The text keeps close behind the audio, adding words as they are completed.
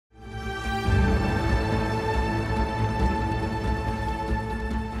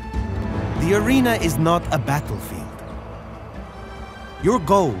The arena is not a battlefield. Your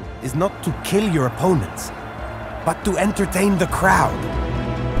goal is not to kill your opponents, but to entertain the crowd.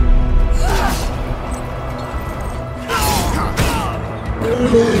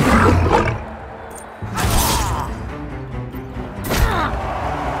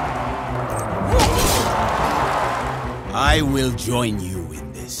 I will join you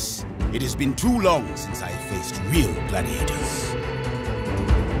in this. It has been too long since I faced real gladiators.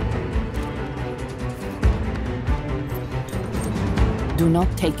 Do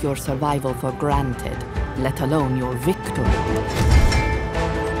not take your survival for granted, let alone your victory.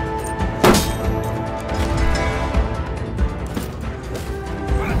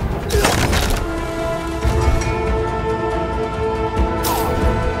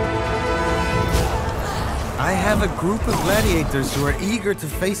 I have a group of gladiators who are eager to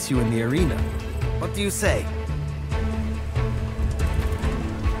face you in the arena. What do you say?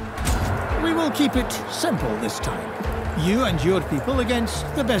 We will keep it simple this time. You and your people against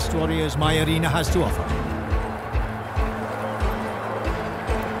the best warriors my arena has to offer.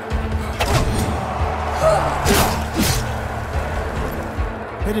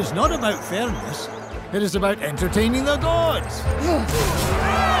 It is not about fairness. It is about entertaining the gods.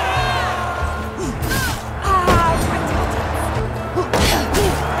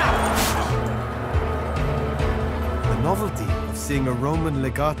 The novelty of seeing a Roman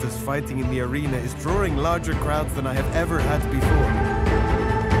legatus fighting in the arena is drawing larger crowds than I have ever had before.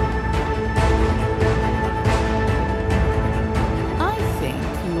 I think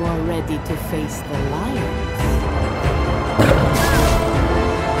you are ready to face the lions.